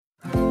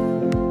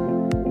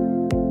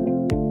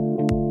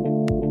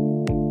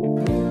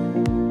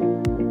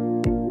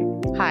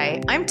Hi,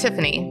 I'm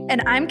Tiffany.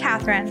 And I'm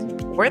Catherine.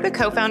 We're the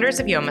co-founders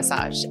of Yo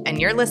Massage, and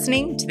you're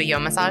listening to the Yo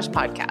Massage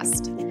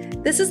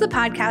podcast. This is the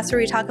podcast where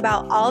we talk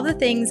about all the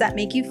things that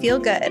make you feel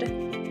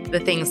good.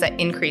 The things that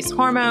increase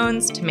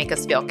hormones to make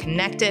us feel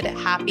connected,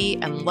 happy,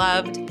 and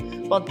loved,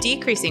 while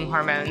decreasing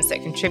hormones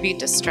that contribute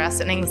to stress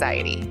and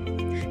anxiety.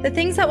 The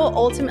things that will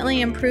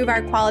ultimately improve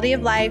our quality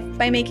of life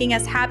by making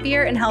us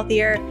happier and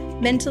healthier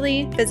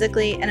mentally,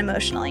 physically, and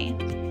emotionally.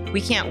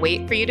 We can't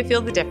wait for you to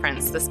feel the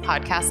difference this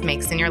podcast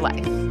makes in your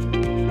life.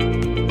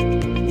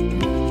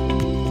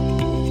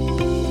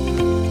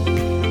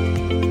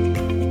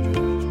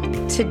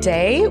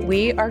 Today,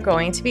 we are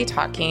going to be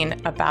talking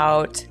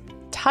about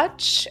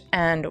touch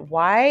and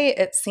why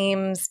it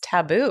seems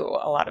taboo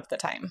a lot of the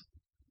time.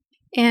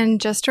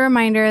 And just a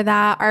reminder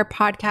that our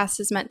podcast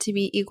is meant to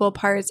be equal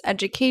parts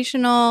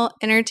educational,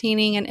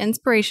 entertaining, and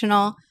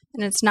inspirational,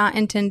 and it's not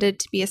intended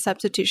to be a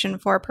substitution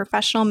for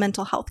professional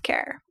mental health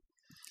care.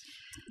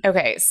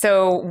 Okay,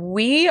 so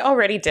we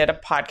already did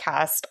a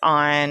podcast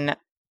on,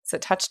 is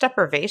it touch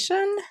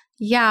deprivation?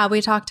 Yeah, we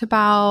talked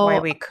about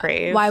why we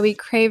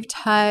crave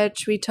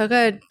touch. We took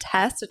a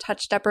test, a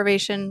touch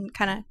deprivation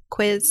kind of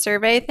quiz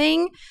survey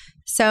thing.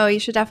 So you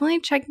should definitely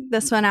check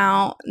this one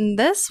out. And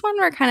this one,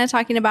 we're kind of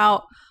talking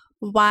about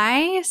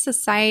why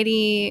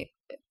society,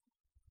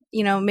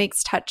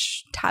 makes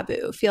touch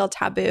feel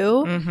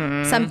taboo,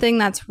 something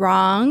that's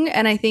wrong.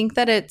 And I think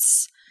that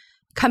it's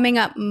coming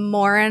up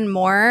more and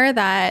more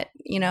that,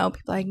 people are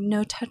like,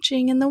 no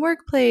touching in the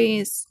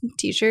workplace.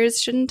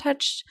 Teachers shouldn't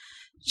touch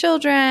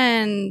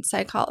children,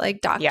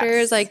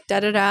 doctors, yes.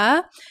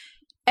 da-da-da.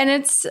 And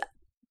it's,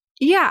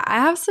 I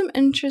have some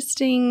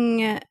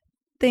interesting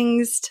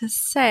things to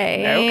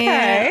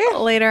say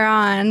later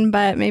on,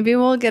 but maybe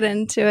we'll get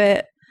into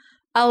it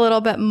a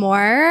little bit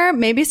more.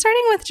 Maybe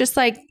starting with just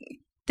like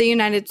the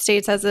United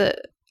States as a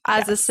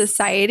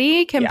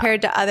society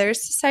compared to other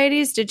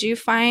societies. Did you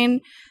find...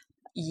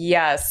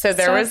 Yes. So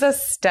there was a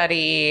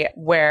study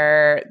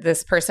where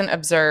this person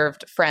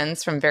observed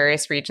friends from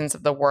various regions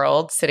of the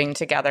world sitting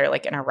together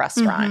like in a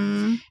restaurant.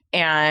 Mm-hmm.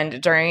 And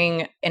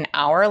during an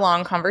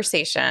hour-long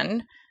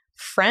conversation,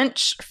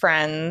 French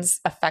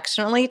friends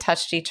affectionately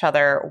touched each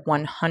other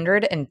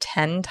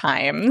 110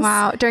 times.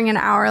 Wow. During an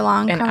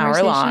hour-long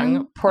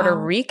conversation? Puerto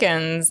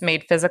Ricans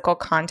made physical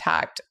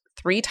contact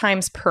 3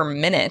 times per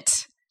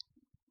minute.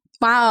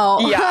 Wow.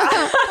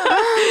 Yeah.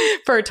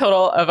 For a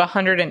total of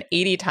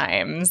 180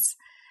 times.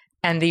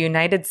 And the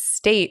United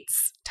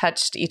States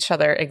touched each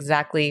other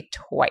exactly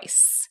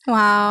twice.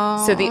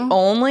 Wow. So the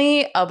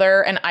only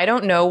other, and I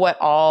don't know what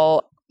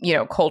all,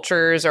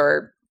 cultures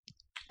or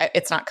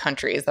it's not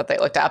countries that they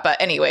looked at,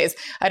 but anyways,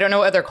 I don't know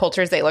what other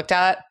cultures they looked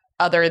at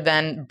other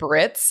than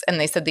Brits. And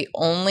they said the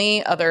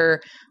only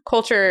other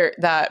culture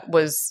that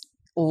was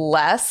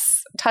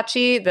less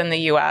touchy than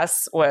the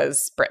US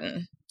was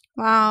Britain.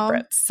 Wow.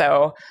 Brits.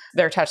 So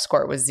their touch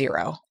score was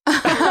 0.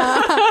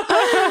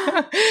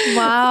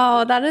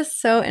 Wow. That is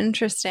so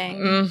interesting.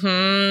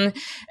 Mm-hmm.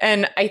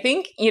 And I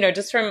think,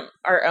 just from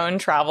our own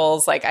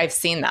travels, like I've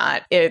seen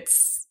that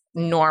it's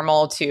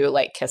normal to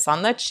like kiss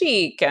on the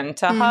cheek and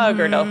to hug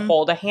or to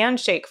hold a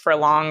handshake for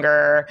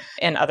longer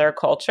in other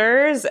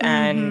cultures.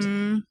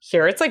 And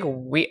here it's like,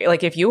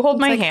 like if you hold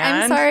my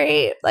hand. I'm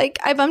sorry. Like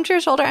I bumped your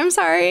shoulder. I'm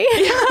sorry.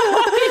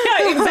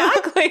 Yeah,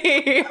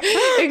 exactly.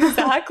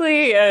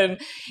 Exactly. And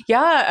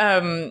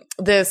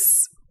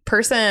this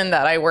person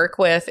that I work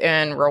with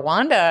in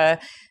Rwanda,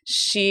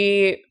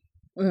 she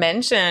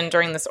mentioned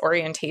during this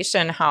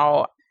orientation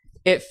how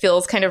it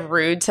feels kind of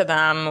rude to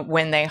them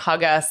when they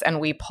hug us and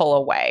we pull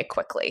away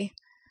quickly.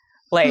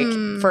 Like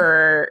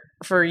for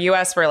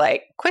US, we're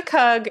like quick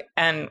hug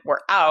and we're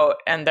out,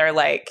 and they're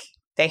like,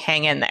 they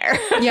hang in there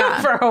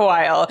for a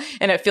while.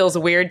 And it feels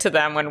weird to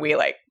them when we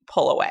like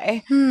pull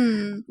away.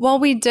 Well,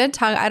 we did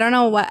talk, I don't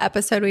know what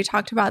episode we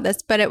talked about this,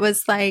 but it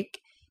was like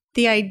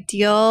the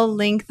ideal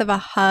length of a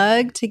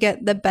hug to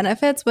get the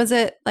benefits. Was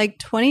it like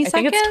 20 seconds? I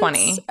think it's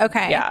 20.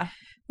 Okay. Yeah.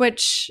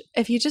 Which,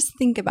 if you just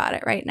think about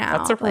it right now.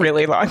 That's a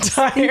really long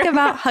time. Think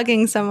about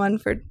hugging someone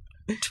for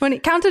 20,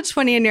 count to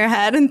 20 in your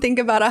head and think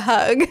about a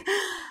hug.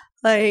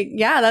 Like,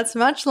 that's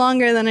much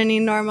longer than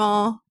any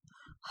normal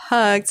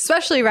hug.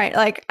 Especially, right,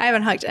 like, I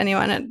haven't hugged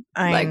anyone in,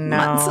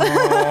 months.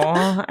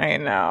 I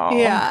know.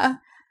 Yeah.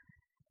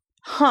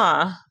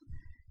 Huh.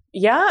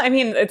 Yeah, I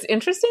mean, it's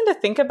interesting to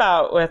think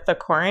about with the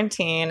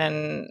quarantine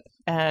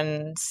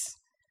and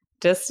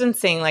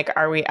distancing. Like,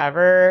 I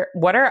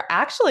wonder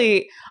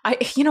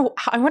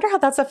how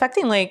that's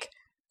affecting like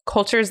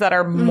cultures that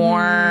are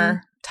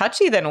more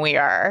touchy than we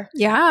are.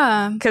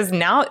 Yeah. Because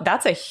now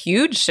that's a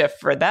huge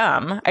shift for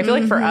them. I feel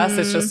like for us,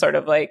 it's just sort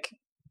of like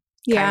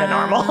kind of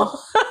normal,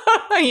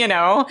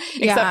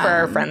 except for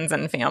our friends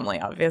and family,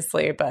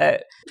 obviously.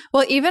 But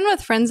well, even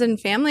with friends and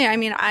family, I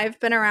mean, I've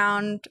been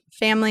around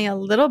family a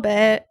little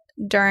bit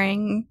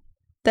during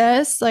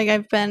this. Like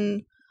I've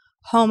been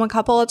home a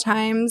couple of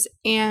times,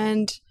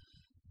 and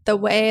the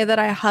way that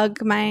I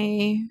hug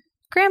my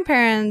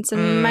grandparents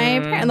and my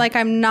parents, like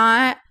I'm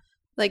not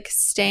like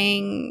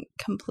staying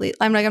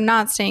I'm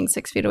not staying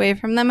 6 feet away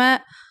from them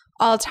at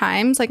all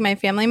times, like my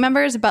family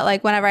members, but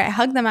like whenever I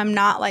hug them, I'm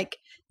not like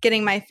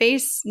getting my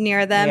face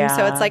near them. Yeah.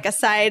 So it's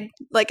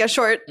like a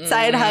short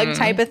side hug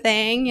type of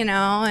thing, you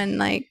know, and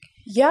like.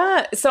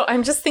 Yeah. So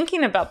I'm just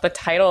thinking about the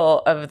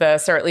title of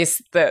this, or at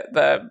least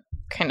the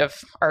kind of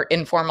our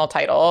informal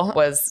title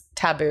was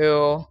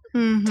Taboo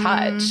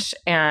Touch.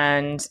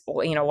 And,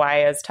 you know,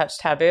 why is touch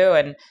taboo?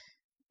 And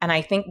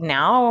I think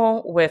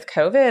now with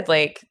COVID,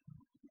 like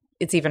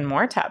it's even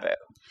more taboo.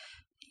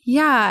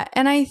 Yeah.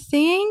 And I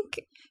think,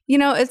 you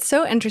know, it's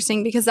so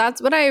interesting because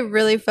that's what I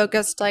really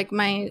focused like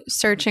my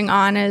searching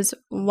on is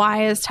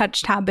why is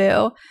touch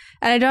taboo?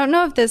 And I don't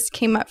know if this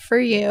came up for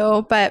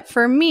you, but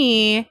for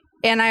me,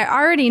 and I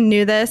already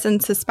knew this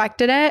and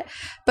suspected it,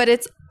 but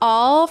it's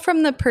all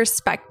from the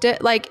perspective,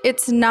 like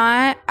it's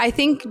not, I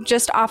think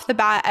just off the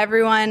bat,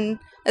 everyone,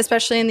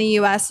 especially in the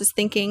US, is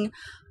thinking,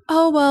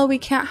 oh, well, we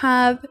can't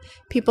have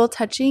people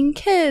touching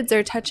kids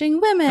or touching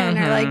women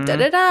or like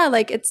da-da-da,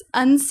 like it's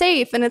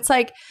unsafe. And it's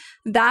like,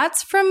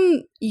 that's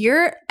from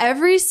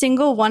every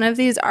single one of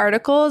these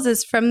articles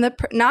is from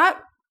not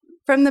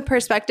from the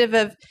perspective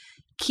of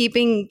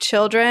keeping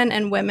children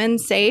and women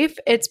safe.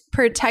 It's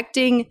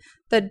protecting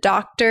the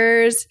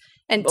doctors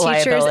and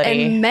teachers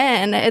Liability. And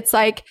men. It's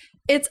like,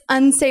 it's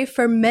unsafe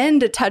for men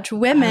to touch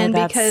women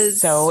because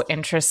so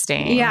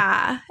interesting.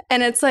 Yeah.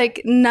 And it's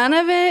like none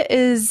of it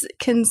is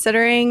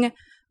considering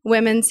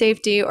women's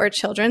safety or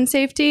children's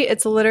safety.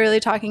 It's literally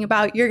talking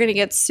about you're going to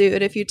get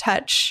sued if you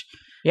touch.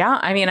 Yeah.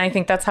 I mean, I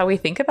think that's how we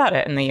think about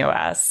it in the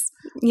US.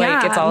 Yeah.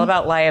 Like it's all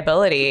about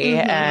liability.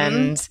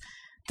 And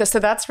so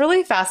that's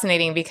really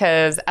fascinating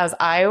because as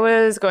I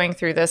was going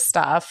through this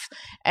stuff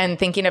and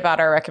thinking about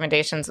our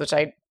recommendations, which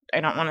I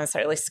don't want to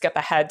necessarily skip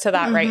ahead to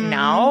that right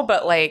now,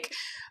 but like,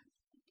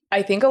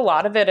 I think a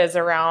lot of it is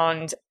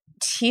around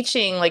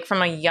teaching, like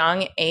from a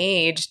young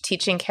age,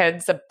 teaching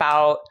kids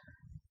about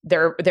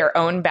their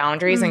own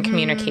boundaries and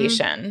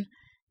communication,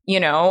 you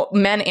know,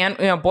 men and,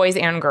 you know, boys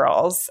and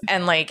girls.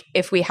 And like,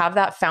 if we have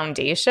that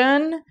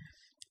foundation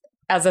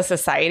as a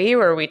society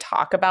where we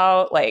talk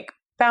about like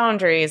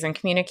boundaries and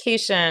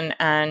communication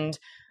and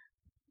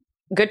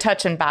good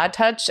touch and bad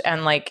touch,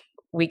 and like,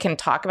 we can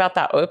talk about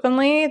that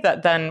openly,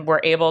 that then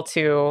we're able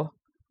to,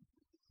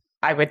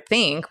 I would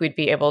think we'd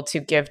be able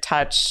to give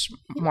touch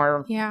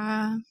more.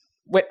 Yeah.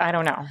 I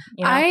don't know.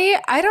 You know?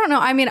 I don't know.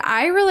 I mean,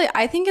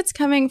 I think it's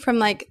coming from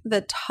like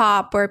the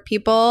top where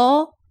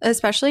people,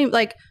 especially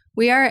like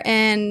we are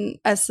in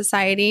a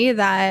society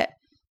that,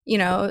 you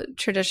know,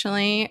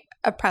 traditionally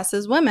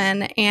oppresses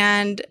women,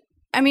 and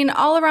I mean,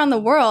 all around the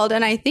world.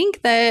 And I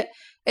think that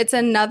it's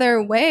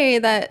another way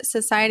that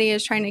society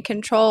is trying to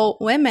control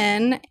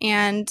women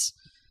and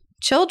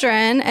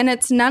children. And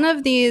it's none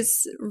of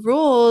these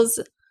rules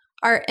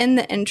are in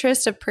the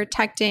interest of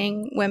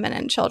protecting women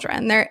and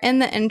children. They're in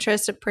the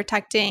interest of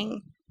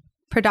protecting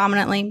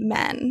predominantly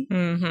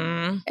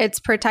men. It's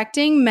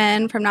protecting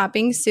men from not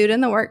being sued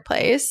in the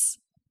workplace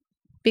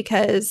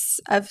because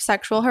of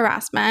sexual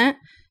harassment.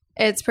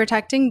 It's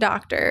protecting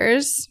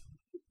doctors,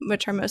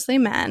 which are mostly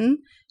men.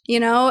 You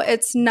know,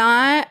 it's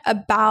not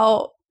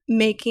about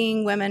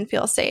making women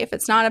feel safe.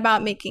 It's not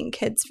about making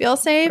kids feel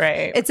safe.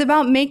 Right. It's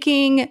about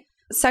making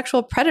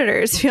sexual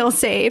predators feel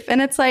safe.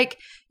 And it's like,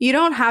 you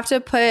don't have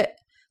to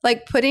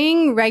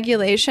putting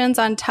regulations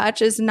on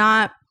touch is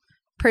not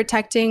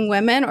protecting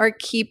women or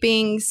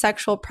keeping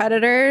sexual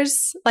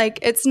predators. Like,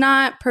 it's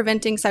not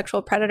preventing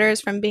sexual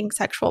predators from being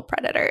sexual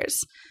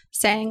predators.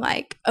 Saying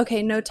like,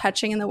 okay, no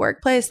touching in the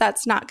workplace,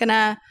 that's not going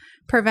to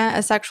prevent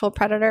a sexual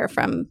predator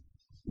from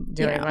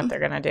doing what they're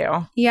going to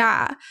do.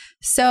 Yeah.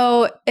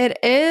 So it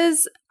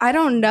is, I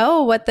don't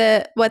know what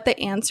the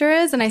answer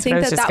is. And I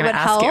think that would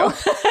help.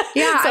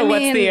 Yeah. So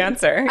what's the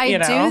answer? I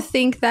do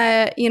think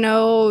that, you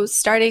know,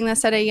 starting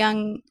this at a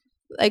young,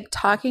 like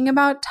talking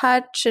about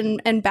touch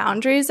and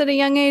boundaries at a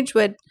young age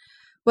would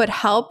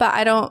help.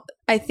 But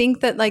I think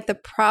that like the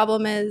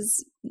problem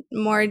is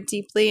more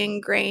deeply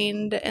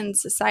ingrained in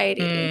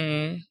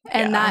society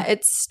and that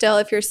it's still,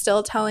 if you're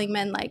still telling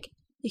men like,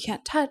 you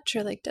can't touch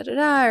or like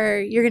da-da-da, or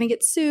you're going to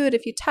get sued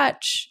if you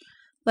touch.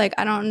 Like,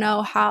 I don't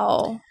know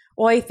how.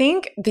 Well, I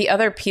think the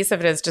other piece of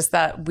it is just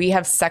that we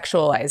have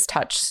sexualized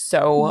touch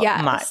so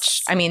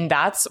much. I mean,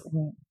 that's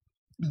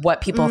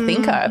what people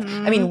think of.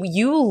 I mean,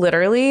 you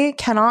literally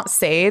cannot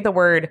say the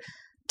word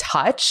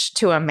touch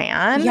to a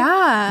man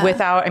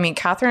without, I mean,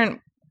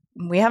 Catherine,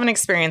 we have an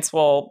experience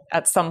we'll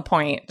at some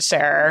point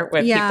share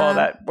with people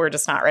that we're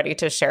just not ready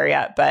to share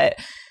yet. But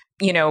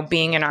you know,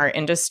 being in our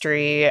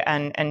industry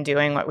and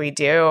doing what we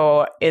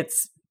do,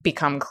 it's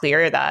become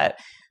clear that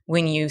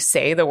when you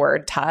say the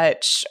word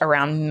touch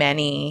around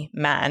many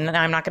men, and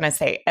I'm not going to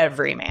say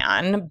every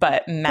man,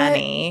 but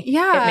many,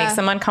 it makes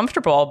them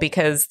uncomfortable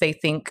because they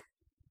think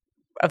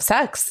of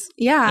sex.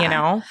 Yeah. You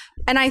know?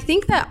 And I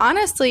think that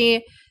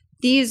honestly,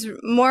 these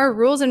more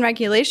rules and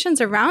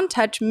regulations around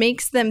touch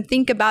makes them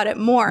think about it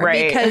more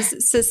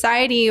because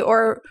society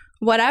or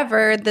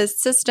whatever, the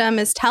system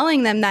is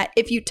telling them that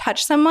if you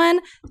touch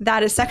someone,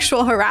 that is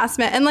sexual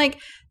harassment. And like,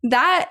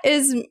 that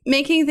is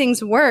making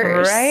things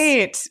worse.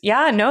 Right.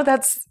 Yeah, no,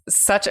 that's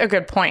such a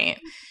good point.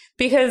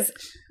 Because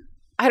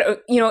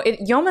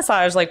Yo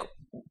massage, like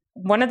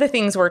one of the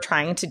things we're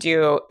trying to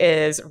do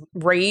is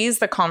raise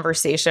the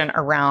conversation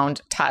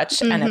around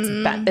touch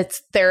and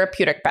its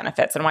therapeutic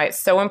benefits and why it's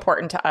so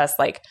important to us,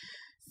 like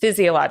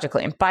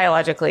physiologically and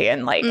biologically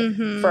and like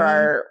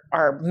for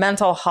our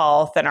mental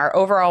health and our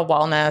overall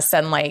wellness,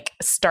 and like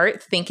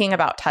start thinking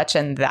about touch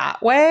in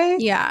that way.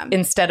 Yeah.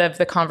 Instead of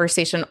the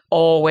conversation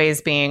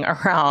always being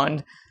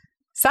around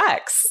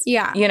sex.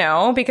 Yeah.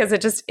 Because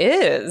it just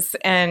is.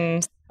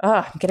 And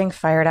I'm getting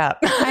fired up.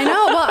 I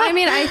know. Well, I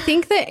mean, I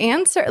think the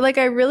answer, like,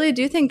 I really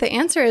do think the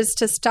answer is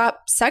to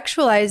stop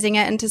sexualizing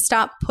it and to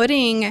stop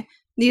putting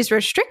these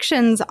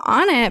restrictions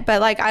on it. But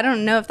like, I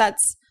don't know if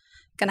that's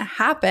going to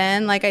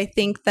happen. Like, I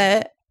think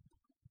that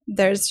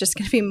there's just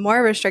going to be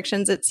more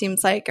restrictions, it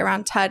seems like,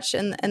 around touch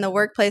in the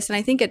workplace. And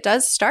I think it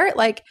does start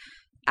like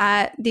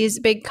at these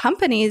big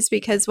companies,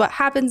 because what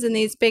happens in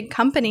these big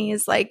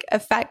companies like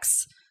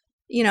affects,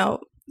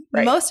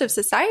 most of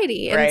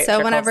society. And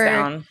so whenever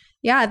down.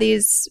 Yeah,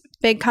 these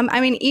big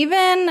I mean,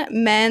 even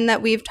men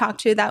that we've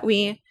talked to that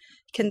we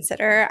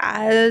consider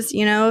as,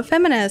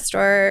 feminist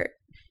or,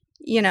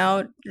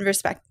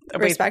 respect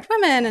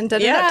women and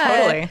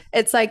totally.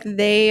 It's like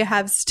they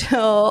have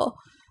still,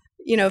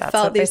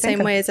 felt these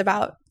same ways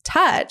about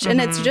touch. And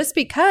it's just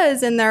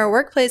because in their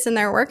workplace, in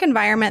their work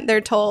environment,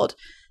 they're told,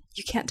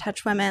 you can't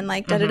touch women,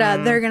 like they'll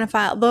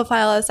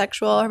file a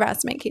sexual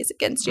harassment case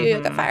against you,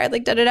 you'll get fired,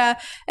 like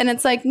And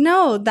it's like,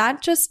 no,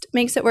 that just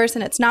makes it worse.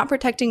 And it's not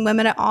protecting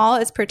women at all.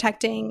 It's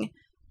protecting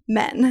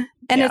men.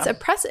 And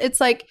it's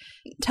like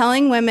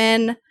telling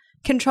women,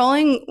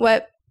 controlling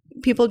what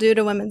people do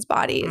to women's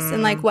bodies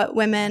and like what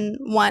women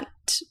want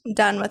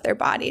done with their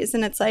bodies.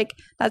 And it's like,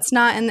 that's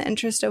not in the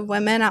interest of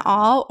women at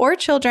all, or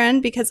children,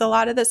 because a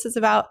lot of this is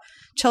about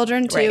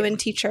children too, and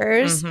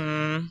teachers.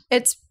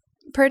 It's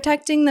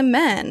protecting the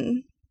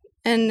men,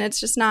 and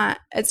it's not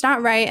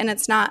right, and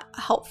it's not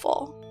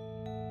helpful.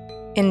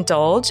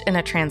 Indulge in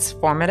a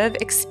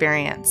transformative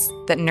experience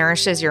that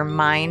nourishes your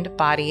mind,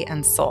 body,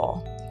 and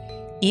soul.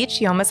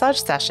 Each Yo massage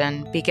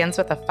session begins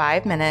with a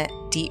 5-minute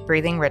deep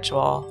breathing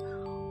ritual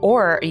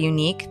or a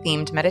unique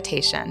themed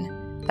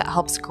meditation that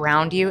helps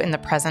ground you in the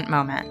present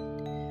moment.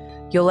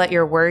 You'll let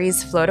your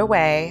worries float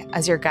away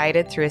as you're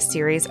guided through a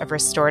series of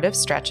restorative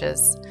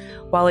stretches,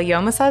 while a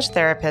Yo massage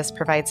therapist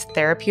provides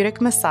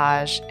therapeutic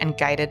massage and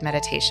guided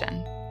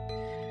meditation.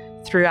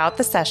 Throughout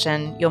the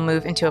session, you'll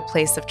move into a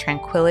place of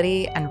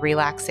tranquility and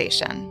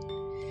relaxation.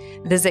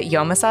 Visit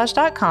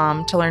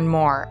yomassage.com to learn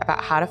more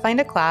about how to find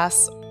a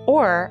class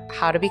or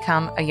how to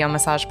become a Yo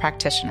massage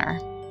practitioner.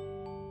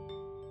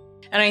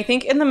 And I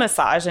think in the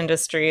massage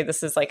industry,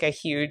 this is like a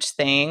huge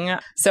thing.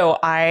 So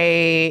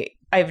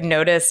I've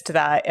noticed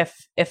that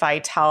if I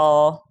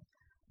tell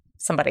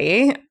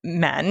somebody,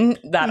 men,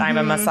 that I'm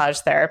a massage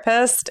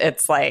therapist,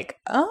 it's like,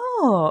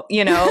 oh,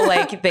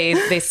 like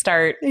they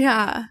start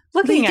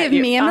looking at you.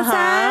 Give me a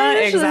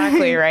massage.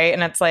 Exactly, right.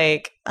 And it's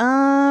like,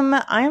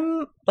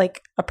 I'm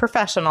like a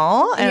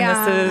professional,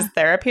 and this is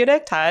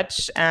therapeutic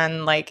touch,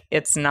 and like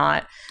it's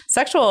not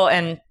sexual.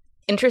 And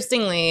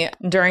interestingly,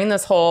 during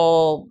this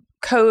whole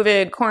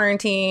COVID,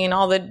 quarantine,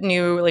 all the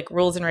new like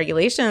rules and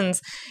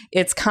regulations,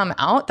 it's come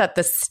out that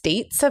the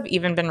states have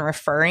even been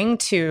referring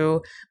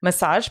to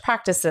massage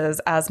practices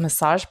as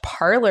massage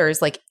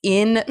parlors, like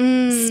in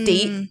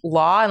state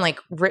law and like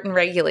written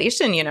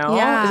regulation,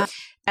 Yeah.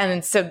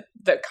 And so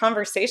the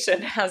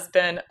conversation has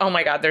been, oh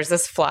my God, there's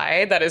this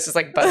fly that is just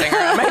like buzzing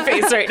around my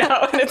face right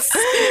now, and it's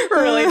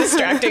really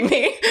distracting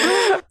me.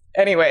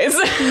 Anyways,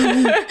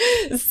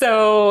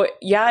 so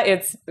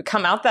it's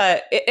come out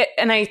that,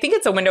 and I think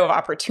it's a window of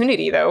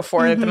opportunity though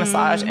for the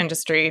massage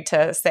industry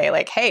to say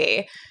like,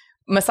 hey,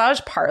 massage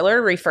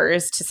parlor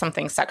refers to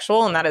something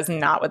sexual, and that is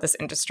not what this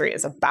industry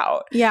is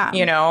about. Yeah.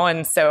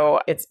 And so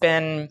it's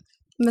been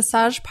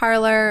massage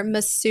parlor,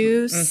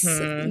 masseuse.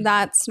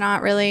 That's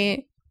not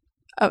really,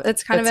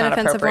 it's kind of an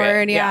offensive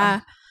word.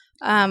 Yeah.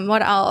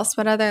 What else?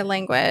 What other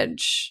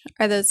language?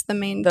 Are those the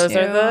main two? Those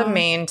are the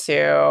main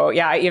two.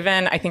 Yeah.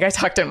 I think I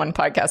talked in one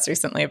podcast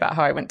recently about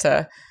how I went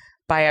to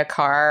buy a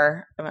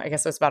car. I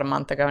guess it was about a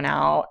month ago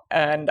now.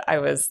 And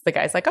the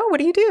guy's like, oh, what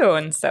do you do?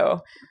 And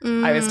so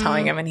I was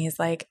telling him, and he's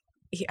like,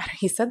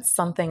 he said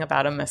something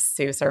about a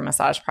masseuse or a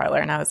massage parlor.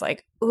 And I was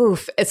like,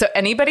 oof. So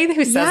anybody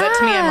who says it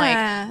to me, I'm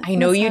like, I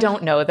know you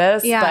don't know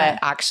this, but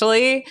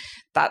actually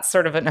that's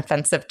sort of an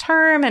offensive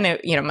term. And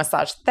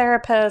massage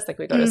therapist, like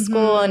we go to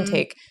school and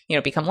take,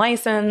 become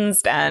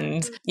licensed,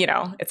 and,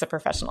 it's a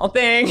professional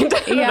thing.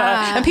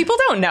 And people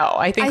don't know.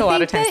 I think a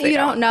lot of times they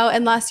don't know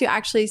unless you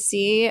actually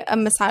see a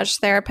massage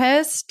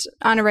therapist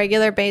on a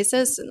regular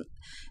basis. And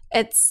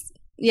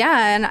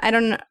I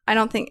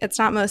don't think it's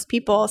not most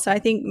people. So I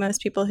think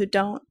most people who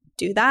don't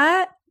do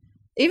that,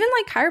 even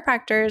like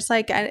chiropractors,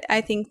 like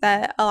I think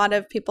that a lot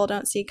of people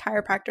don't see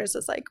chiropractors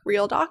as like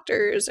real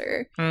doctors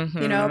or,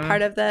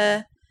 part of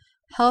the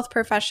health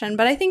profession.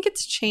 But I think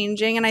it's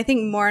changing. And I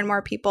think more and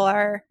more people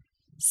are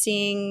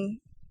seeing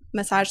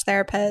massage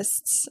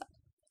therapists.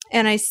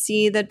 And I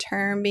see the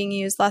term being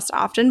used less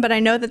often. But I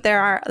know that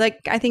there are, like,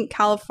 I think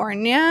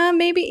California,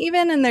 maybe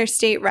even in their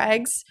state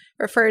regs,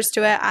 refers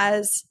to it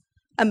as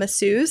a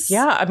masseuse.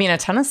 Yeah. I mean, a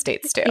ton of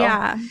states do.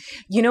 Yeah.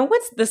 You know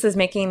what this is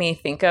making me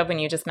think of when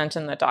you just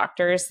mentioned the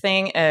doctors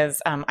thing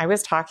is I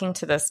was talking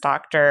to this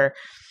doctor,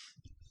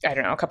 I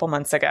don't know, a couple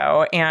months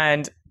ago,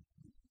 and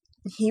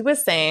he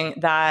was saying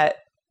that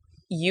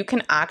you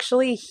can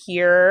actually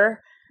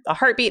hear the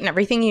heartbeat and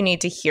everything you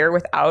need to hear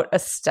without a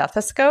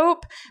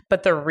stethoscope.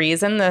 But the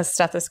reason the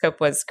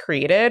stethoscope was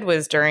created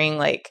was during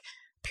like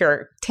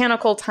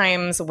puritanical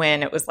times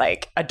when it was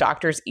like a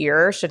doctor's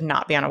ear should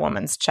not be on a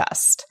woman's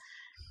chest.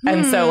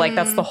 And so like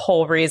that's the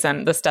whole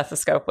reason the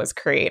stethoscope was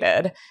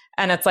created.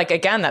 And it's like,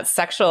 again, that's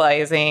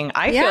sexualizing,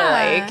 I feel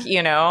like,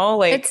 you know,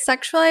 like it's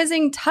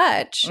sexualizing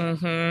touch.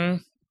 Mm-hmm.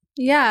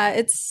 Yeah,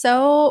 it's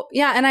so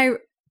and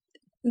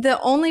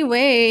the only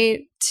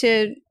way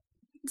to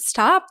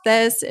stop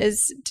this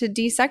is to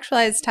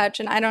desexualize touch,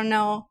 and I don't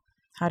know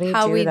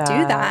how we do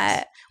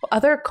that. Well,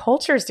 other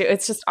cultures do.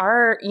 It's just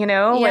our, you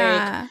know,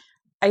 like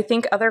I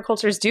think other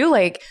cultures do.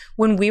 Like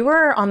when we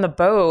were on the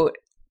boat,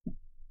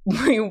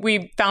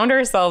 we found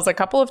ourselves a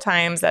couple of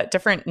times at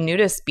different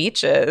nudist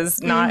beaches,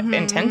 not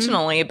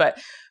intentionally, but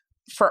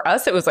for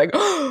us, it was like,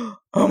 oh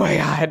my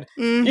God,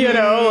 you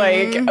know,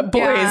 like,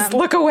 boys,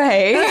 look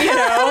away, you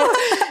know?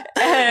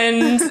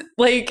 And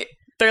like,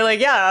 they're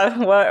like, yeah,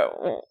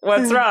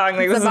 what's wrong?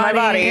 Like, this is my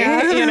body,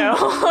 you know?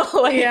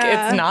 Like,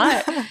 it's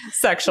not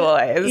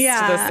sexualized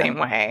the same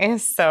way.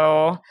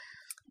 So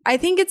I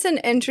think it's an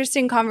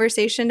interesting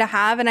conversation to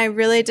have. And I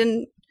really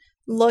didn't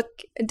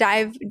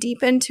dive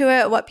deep into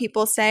it, what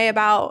people say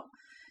about,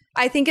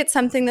 I think it's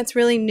something that's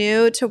really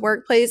new to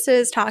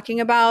workplaces, talking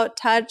about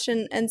touch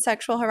and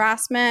sexual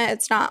harassment.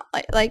 It's not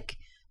like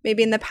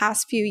maybe in the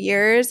past few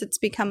years, it's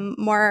become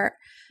more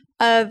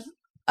of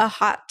a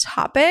hot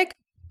topic.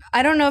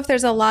 I don't know if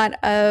there's a lot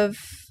of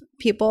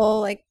people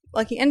like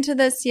looking into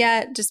this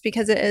yet just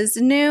because it is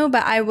new,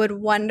 but I would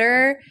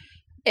wonder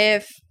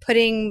if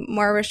putting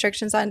more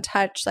restrictions on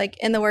touch like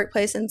in the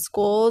workplace and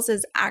schools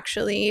is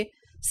actually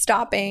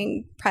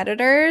stopping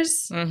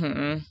predators,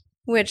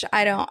 which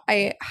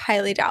I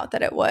highly doubt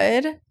that it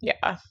would.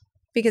 Yeah.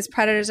 Because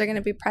predators are going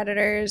to be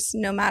predators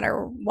no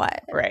matter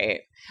what.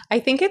 Right.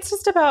 I think it's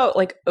just about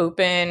like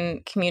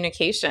open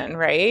communication,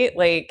 right?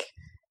 Like,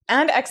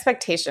 and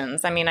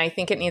expectations. I mean, I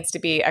think it needs to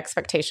be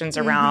expectations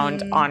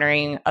around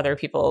honoring other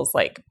people's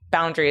like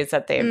boundaries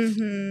that they've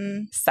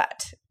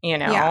set, you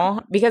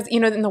know? Because, you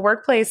know, in the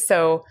workplace,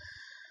 so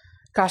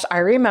gosh, I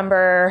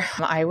remember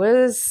I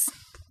was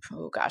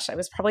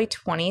probably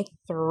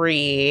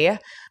 23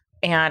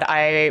 and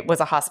I was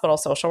a hospital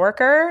social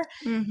worker.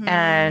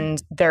 And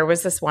there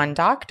was this one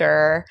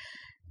doctor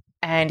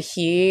and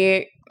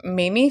he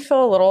made me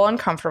feel a little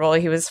uncomfortable.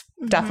 He was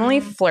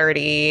definitely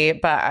flirty,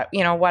 but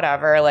you know,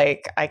 whatever,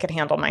 like I could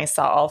handle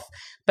myself.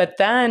 But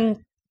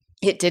then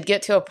it did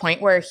get to a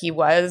point where he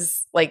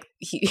was like,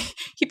 he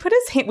put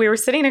his hand, we were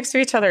sitting next to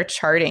each other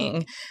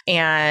charting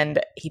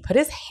and he put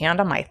his hand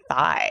on my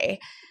thigh.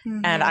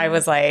 And I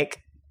was like,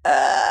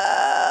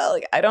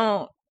 I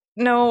don't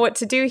know what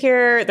to do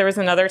here. There was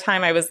another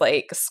time I was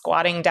like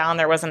squatting down.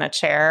 There wasn't a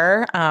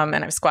chair. And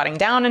I was squatting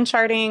down and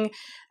charting.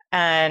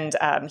 And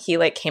he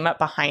like came up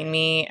behind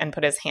me and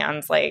put his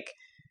hands like,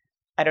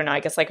 I don't know, I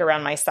guess like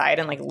around my side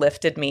and like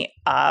lifted me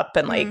up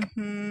and like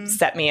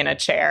set me in a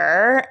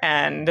chair.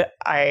 And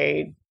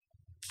I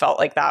felt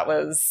like that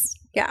was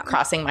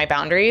crossing my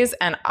boundaries.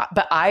 And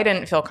but I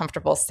didn't feel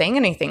comfortable saying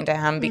anything to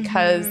him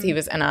because he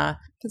was in a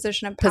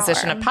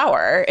position of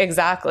power.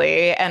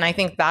 Exactly. And I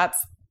think that's,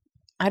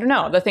 I don't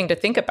know, the thing to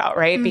think about,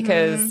 right?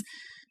 Because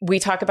we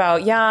talk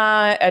about,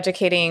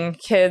 educating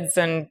kids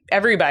and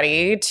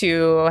everybody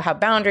to have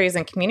boundaries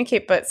and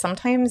communicate, but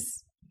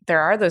sometimes there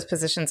are those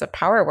positions of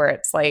power where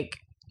it's like,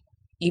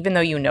 even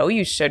though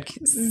you should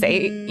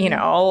say, you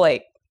know,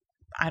 like,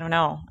 I don't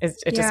know,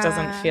 it just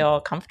doesn't feel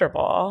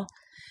comfortable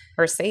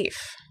or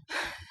safe.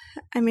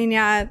 I mean,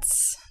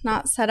 it's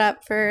not set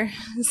up for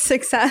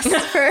success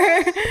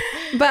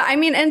but I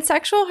mean, in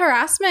sexual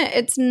harassment,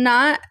 it's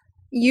not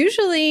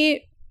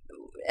usually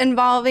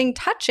involving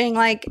touching.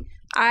 Like,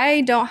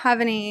 I don't have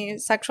any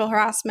sexual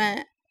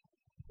harassment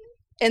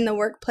in the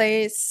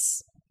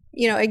workplace,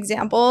 you know,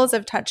 examples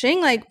of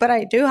touching, like, but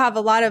I do have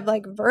a lot of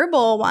like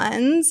verbal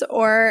ones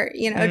or,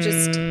 you know,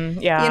 just,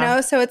 you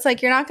know, so it's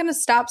like, you're not going to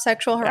stop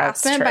sexual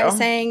harassment by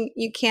saying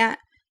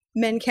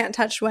men can't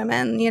touch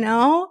women, you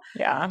know?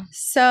 Yeah.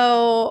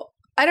 So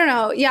I don't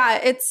know. Yeah.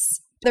 It's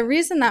the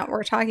reason that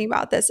we're talking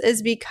about this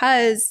is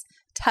because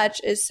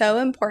touch is so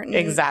important.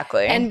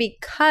 Exactly. And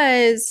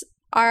because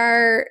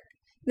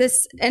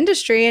this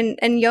industry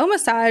and Yo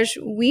Massage,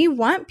 we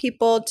want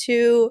people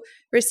to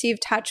receive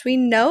touch. We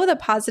know the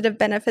positive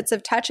benefits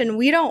of touch, and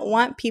we don't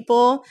want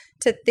people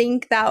to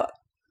think that,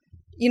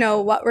 you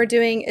know, what we're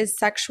doing is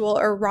sexual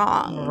or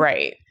wrong.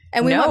 Right.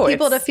 And we want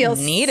people to feel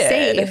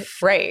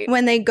safe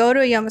when they go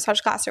to a Yo Massage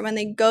class or when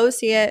they go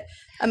see a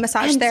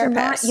massage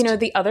therapist. You know,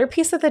 the other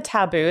piece of the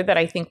taboo that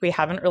I think we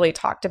haven't really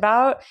talked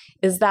about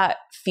is that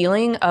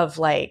feeling of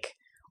like,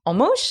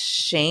 almost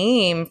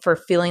shame for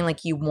feeling like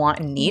you want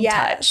and need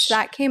touch.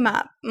 That came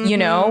up. You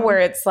know, where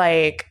it's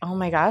like, oh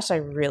my gosh, I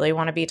really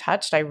want to be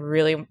touched. I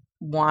really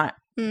want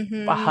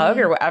a hug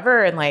or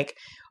whatever. And like,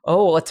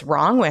 oh, what's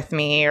wrong with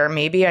me? Or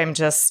maybe I'm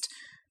just,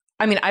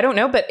 I mean, I don't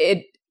know, but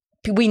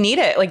we need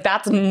it. Like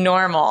that's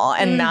normal.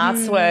 And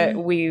that's what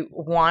we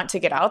want to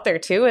get out there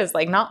too, is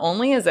like, not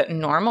only is it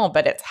normal,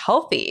 but it's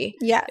healthy.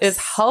 Yes. It's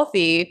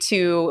healthy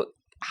to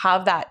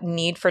have that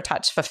need for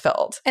touch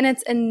fulfilled. And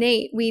it's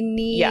innate. We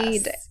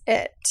need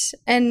it.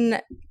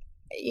 And,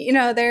 you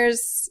know,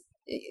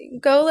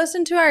 go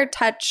listen to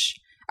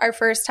our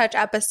first touch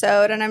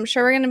episode. And I'm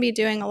sure we're going to be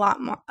doing a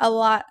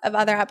lot of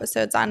other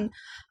episodes on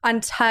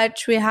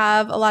touch. We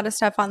have a lot of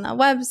stuff on the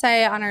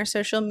website, on our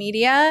social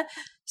media.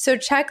 So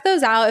check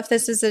those out if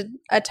this is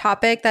a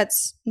topic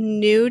that's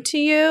new to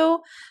you.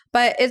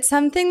 But it's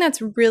something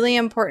that's really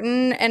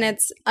important, and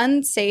it's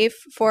unsafe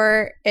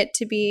for it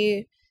to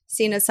be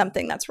seen as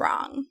something that's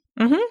wrong.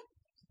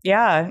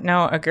 Yeah,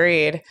 no,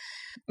 agreed.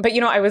 But,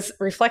 you know, I was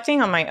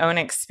reflecting on my own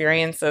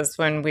experiences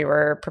when we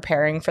were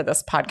preparing for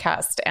this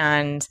podcast.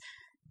 And,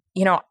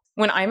 you know,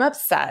 when I'm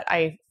upset,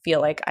 I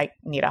feel like I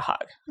need a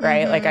hug,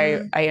 right? Like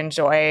I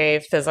enjoy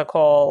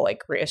physical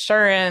like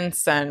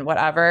reassurance and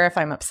whatever if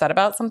I'm upset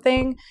about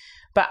something.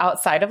 But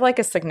outside of like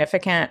a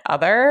significant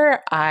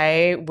other,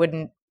 I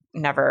wouldn't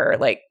never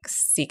like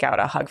seek out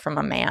a hug from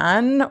a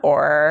man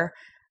or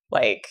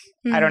like,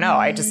 I don't know.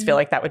 I just feel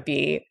like that would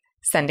be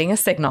sending a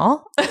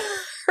signal,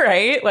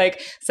 right?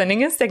 Like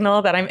sending a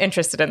signal that I'm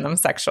interested in them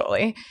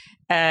sexually.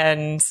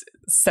 And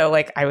so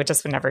like, I would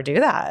never do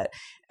that.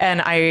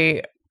 And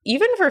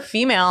even for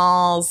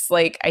females,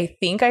 like I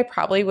think I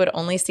probably would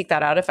only seek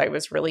that out if I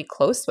was really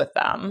close with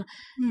them.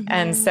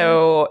 And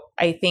so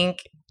I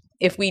think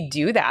if we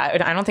do that,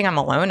 and I don't think I'm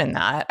alone in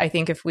that. I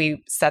think if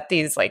we set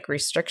these like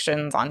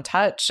restrictions on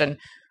touch and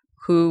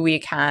who we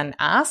can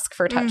ask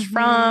for touch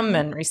from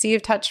and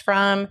receive touch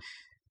from,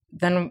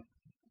 then,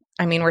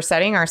 I mean, we're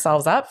setting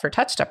ourselves up for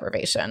touch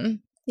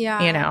deprivation.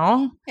 Yeah. You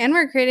know? And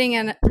we're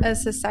creating a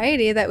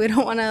society that we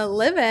don't want to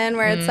live in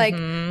where it's like,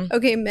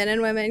 okay, men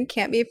and women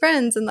can't be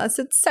friends unless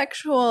it's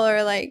sexual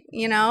or like,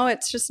 you know,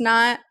 it's just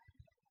not,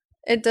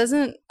 it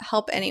doesn't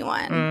help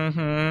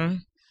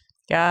anyone.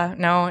 Yeah,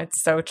 no,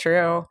 it's so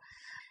true.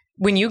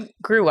 When you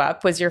grew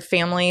up, was your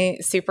family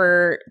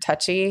super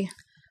touchy?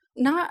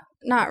 Not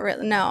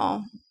really.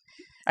 No.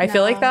 I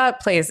feel like that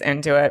plays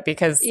into it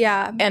because,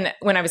 and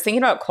when I was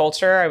thinking about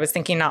culture, I was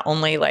thinking not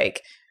only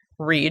like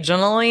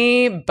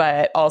regionally,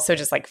 but also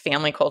just like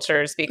family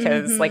cultures,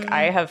 because like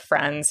I have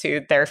friends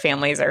who their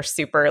families are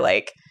super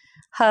like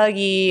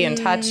huggy and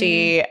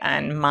touchy,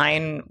 and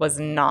mine was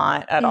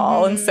not at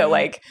all. And so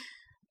like,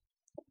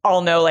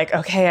 I'll know like,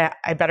 okay,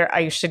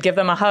 I should give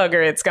them a hug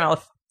or it's going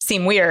to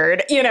seem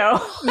weird, you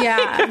know?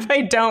 Yeah. If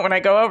I don't when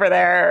I go over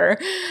there.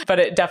 But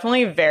it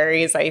definitely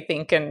varies, I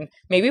think. And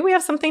maybe we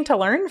have something to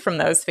learn from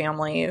those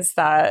families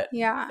that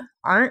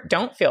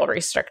don't feel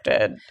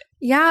restricted.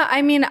 Yeah.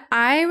 I mean,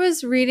 I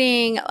was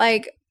reading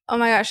like, oh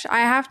my gosh,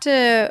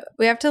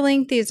 we have to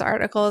link these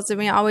articles, and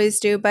we always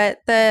do, but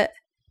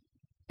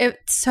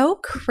it's so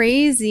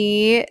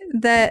crazy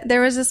that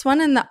there was this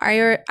one in the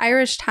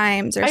Irish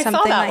Times or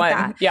something like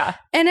that. Yeah.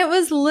 And it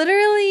was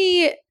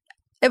literally,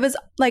 it was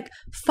like,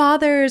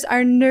 fathers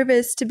are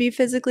nervous to be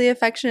physically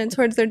affectionate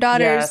towards their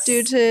daughters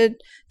due to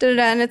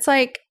da-da-da. And it's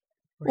like,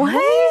 really?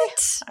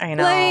 What? I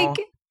know. Like,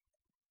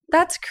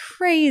 that's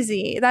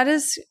crazy. That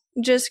is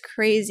just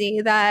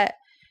crazy that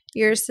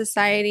your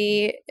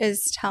society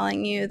is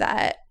telling you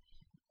that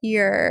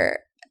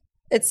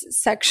it's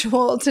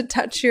sexual to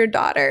touch your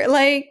daughter.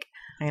 Like,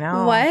 I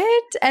know.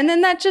 What? And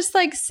then that just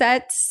like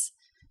sets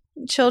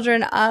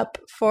children up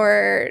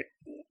for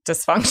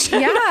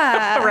dysfunction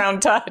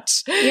around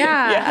touch.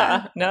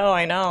 Yeah. No,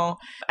 I know.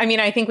 I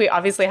mean, I think we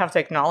obviously have to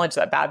acknowledge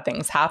that bad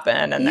things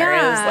happen, and there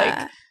is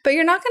like, but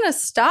you're not going to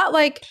stop.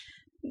 Like,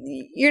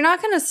 you're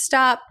not going to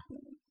stop.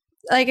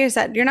 Like I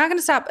said, you're not going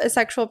to stop a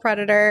sexual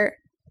predator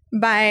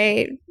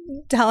by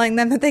telling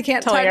them that they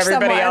can't touch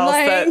everybody someone. else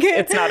like, that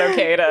it's not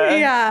okay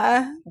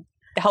to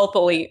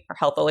healthily,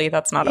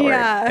 that's not a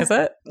word, is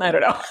it? I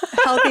don't know.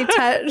 Healthy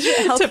touch.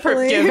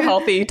 To give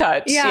healthy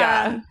touch.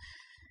 Yeah.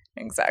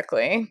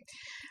 Exactly.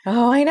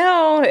 Oh, I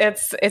know.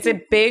 It's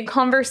a big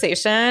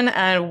conversation,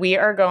 and we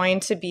are going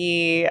to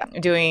be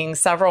doing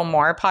several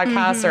more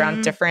podcasts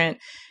around different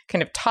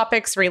kind of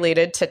topics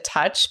related to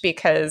touch,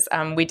 because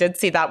we did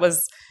see that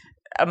was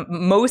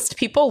most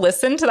people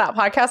listened to that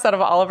podcast out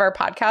of all of our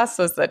podcasts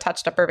was the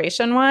touch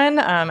deprivation one.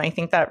 I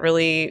think that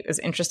really is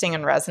interesting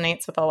and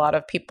resonates with a lot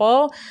of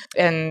people,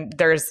 and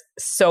there's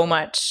so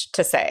much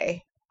to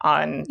say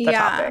on the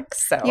topic.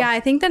 So I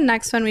think the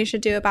next one we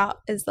should do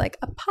is like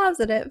a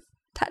positive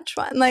touch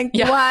one, like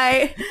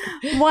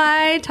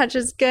why touch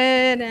is good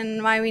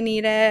and why we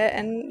need it,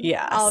 and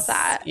all of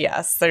that.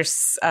 Yes,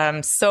 there's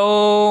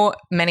so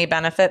many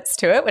benefits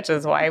to it, which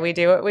is why we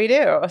do what we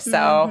do.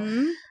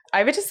 So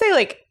I would just say,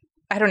 like,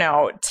 I don't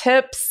know,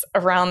 tips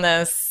around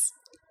this.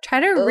 try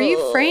to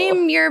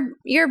reframe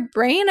your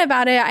brain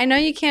about it. I know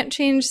you can't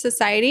change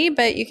society,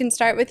 but you can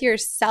start with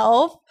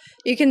yourself.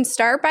 You can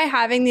start by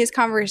having these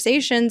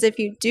conversations. If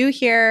you do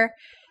hear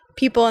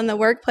people in the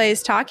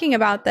workplace talking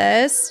about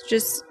this,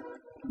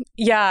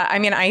 Yeah, I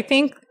mean, I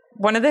think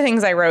one of the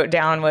things I wrote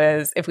down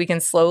was if we can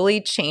slowly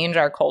change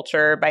our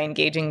culture by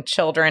engaging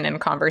children in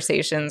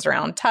conversations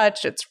around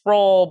touch, its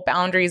role,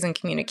 boundaries, and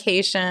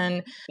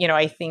communication,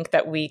 I think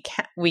that we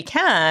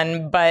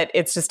can, but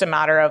it's just a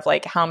matter of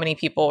like how many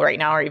people right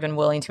now are even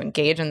willing to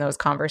engage in those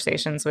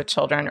conversations with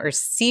children or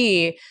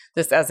see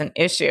this as an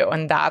issue.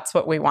 And that's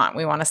what we want.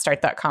 We want to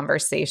start that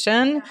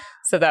conversation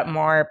so that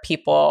more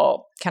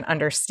people can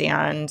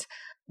understand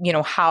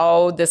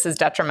how this is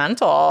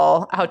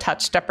detrimental, how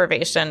touch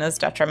deprivation is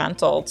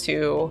detrimental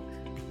to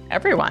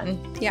everyone.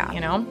 Yeah.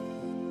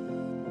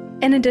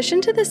 In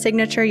addition to the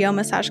signature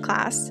YoMassage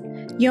class,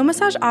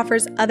 YoMassage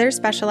offers other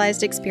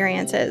specialized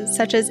experiences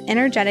such as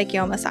energetic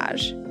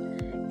YoMassage.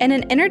 In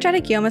an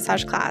energetic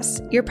YoMassage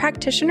class, your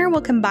practitioner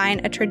will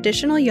combine a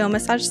traditional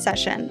YoMassage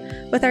session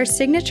with our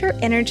signature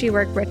energy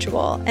work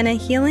ritual and a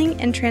healing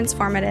and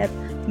transformative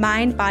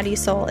mind, body,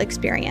 soul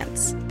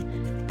experience.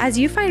 As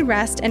you find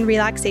rest and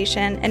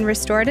relaxation in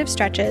restorative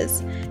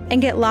stretches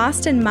and get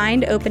lost in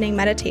mind-opening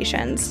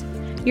meditations,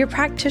 your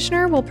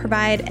practitioner will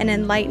provide an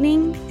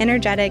enlightening,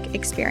 energetic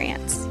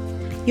experience.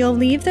 You'll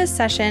leave this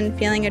session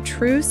feeling a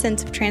true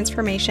sense of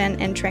transformation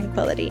and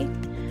tranquility.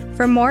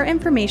 For more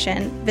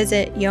information,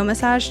 visit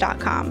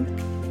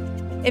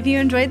yomassage.com. If you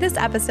enjoyed this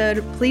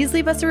episode, please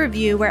leave us a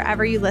review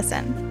wherever you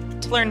listen.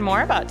 To learn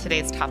more about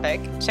today's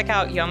topic, check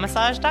out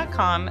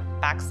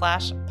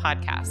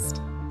yomassage.com/podcast.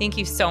 Thank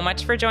you so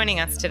much for joining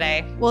us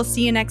today. We'll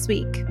see you next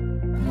week.